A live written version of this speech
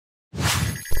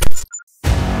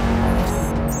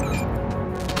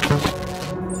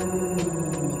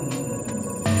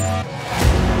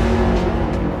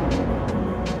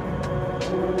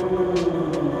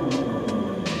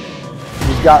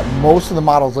got most of the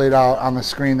models laid out on the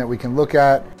screen that we can look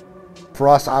at. For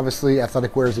us, obviously,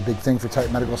 athletic wear is a big thing for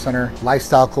Titan Medical Center.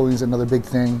 Lifestyle clothing is another big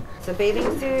thing. So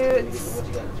bathing suits,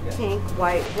 pink,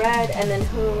 white, red, and then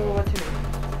what's her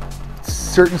name?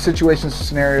 Certain situations,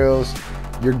 scenarios,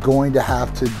 you're going to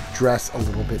have to dress a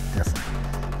little bit different.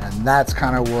 And that's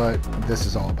kind of what this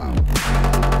is all about.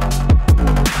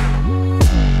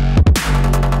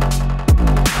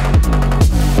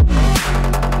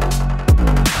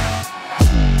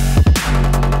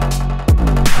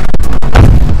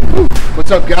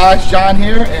 What's up, guys? John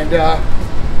here, and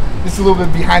this is a little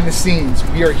bit behind the scenes.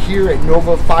 We are here at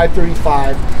Nova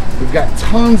 535. We've got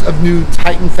tons of new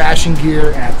Titan fashion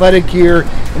gear and athletic gear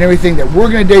and everything that we're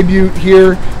going to debut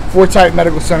here for Titan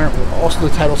Medical Center. We're also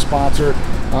the title sponsor,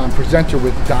 presenter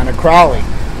with Donna Crowley.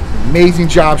 Amazing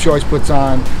job she always puts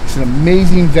on. It's an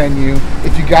amazing venue.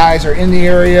 If you guys are in the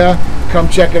area, come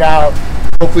check it out.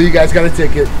 Hopefully you guys got a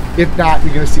ticket. If not,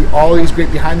 you're going to see all these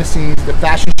great behind the scenes, the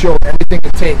fashion show, everything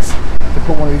it takes to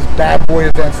put one of these bad boy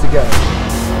events together.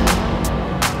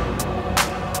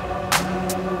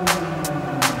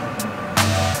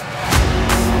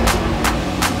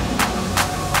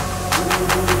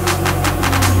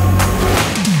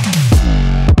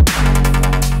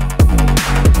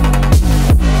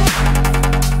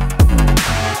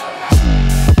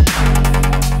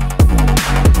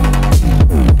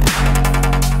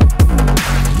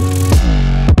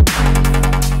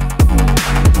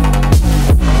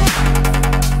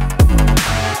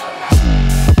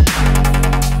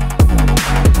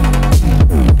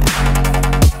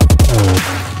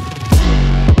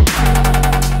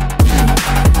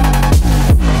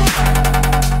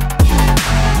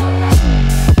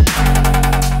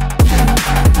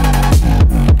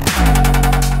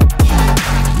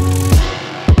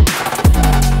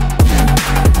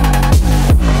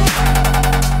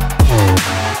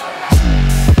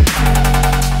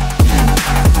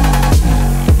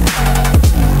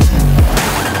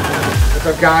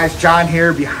 What's up, guys? John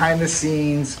here, behind the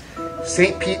scenes.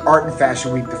 St. Pete Art and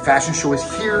Fashion Week. The fashion show is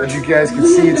here. As you guys can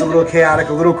see, it's a little chaotic,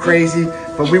 a little crazy,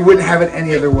 but we wouldn't have it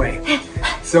any other way.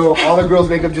 So all the girls'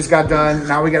 makeup just got done.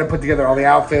 Now we got to put together all the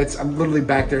outfits. I'm literally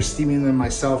back there steaming them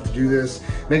myself to do this,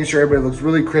 making sure everybody looks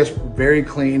really crisp, very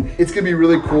clean. It's gonna be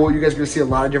really cool. You guys are gonna see a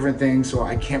lot of different things, so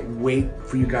I can't wait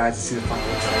for you guys to see the final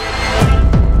result.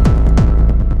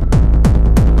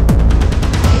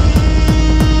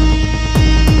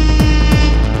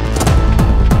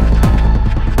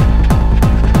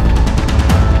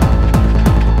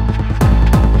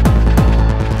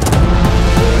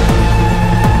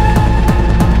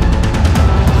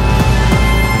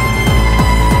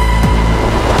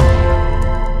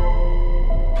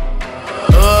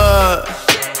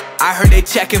 I heard they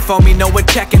checking for me, no one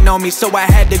checking on me, so I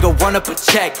had to go run up a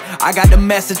check. I got the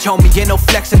message on me, ain't no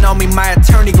flexing on me, my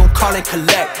attorney gon' call and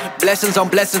collect. Blessings on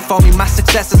blessings for me, my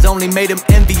successes only made them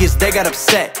envious, they got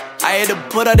upset. I had to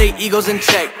put all their egos in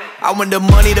check. I want the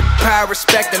money, the power,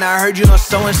 respect, and I heard you know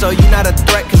so-and-so, you not a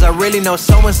threat, cause I really know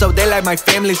so-and-so, they like my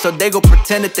family, so they go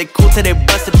pretend that they cool till they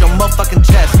bust at your motherfucking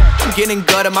chest. I'm getting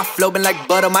gutter, my flow been like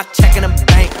butter, my check in the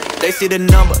bank, they see the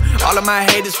number. All of my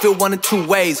haters feel one of two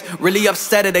ways, really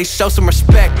upset or they show some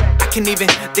respect. I can't even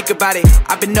think about it,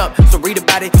 I've been up, so read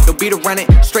about it, no beat around it,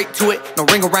 straight to it, no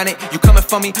ring around it. You coming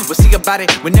for me, we'll see about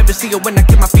it, we'll never see it when I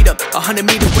get my feet up, 100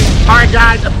 meters win. Alright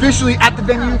guys, officially at the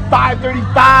venue,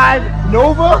 535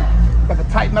 Nova. Got the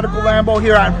Titan Medical Lambo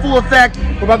here in full effect.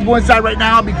 We're about to go inside right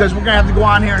now because we're gonna have to go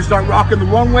on here and start rocking the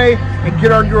runway and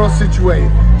get our girls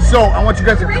situated. So I want you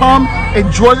guys to come,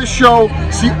 enjoy the show,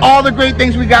 see all the great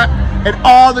things we got and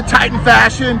all the Titan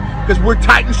fashion, because we're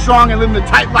Titan strong and living the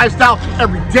Titan lifestyle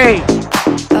every day.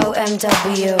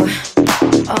 OMW,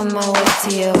 on my way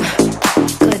to you.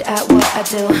 Good at what I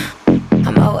do.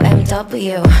 I'm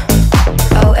OMW.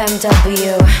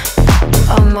 OMW,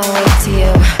 on my way to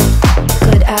you.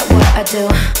 Good at what I do.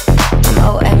 I'm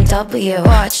OMW.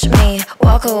 Watch me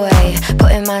walk away,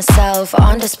 putting myself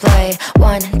on display.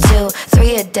 1, 2,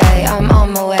 3 a day. I'm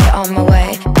on my way, on my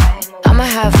way. I'ma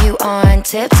have you on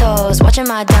tiptoes, watching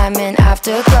my diamond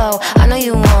afterglow. I know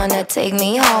you wanna take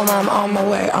me home. I'm on my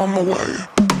way, on my way.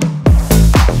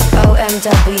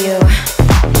 OMW,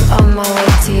 on my way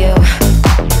to you.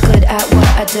 Good at what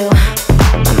I do.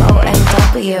 I'm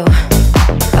OMW.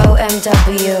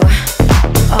 OMW,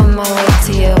 on my way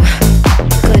to you.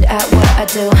 Good at what I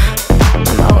do.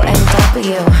 I'm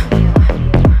OMW.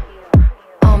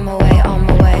 On my way, on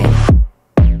my way.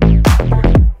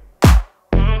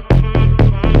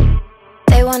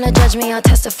 They wanna wanna judge me, I'll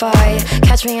testify.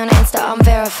 Catch me on Insta, I'm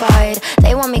verified.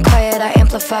 They want me quiet, I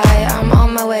amplify. I'm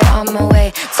on my way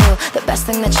to the best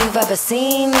thing that you've ever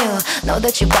seen. You know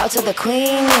that you bow to the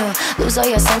queen. You lose all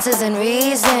your senses and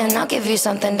reason. I'll give you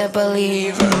something to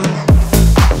believe.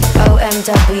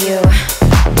 OMW,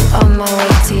 on my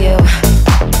way to you.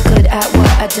 Good at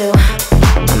what I do.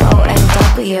 I'm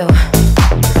OMW.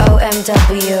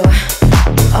 OMW,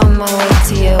 on my way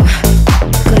to you.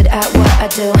 Good at what I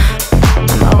do.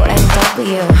 I'm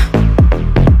OMW.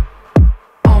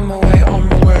 On my way, on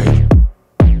my way.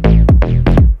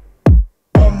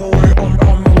 On my way,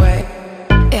 on my way.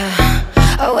 Yeah,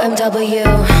 OMW,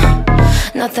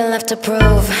 nothing left to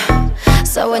prove.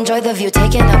 So enjoy the view,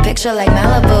 taking a picture like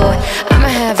Malibu. I'ma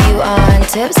have you on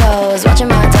tiptoes, watching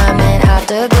my diamond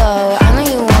afterglow. I know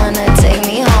you wanna take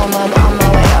me home, I'm on my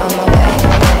way, on my way.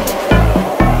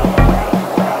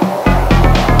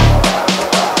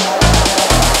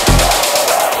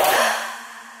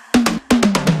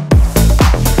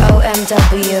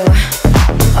 OMW,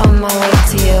 on my way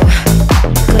to you.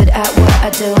 Good at what I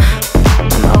do.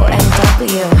 I'm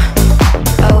OMW.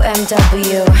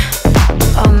 OMW,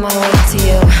 on my way to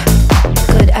you.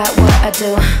 Good at what I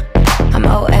do. I'm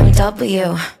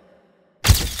OMW.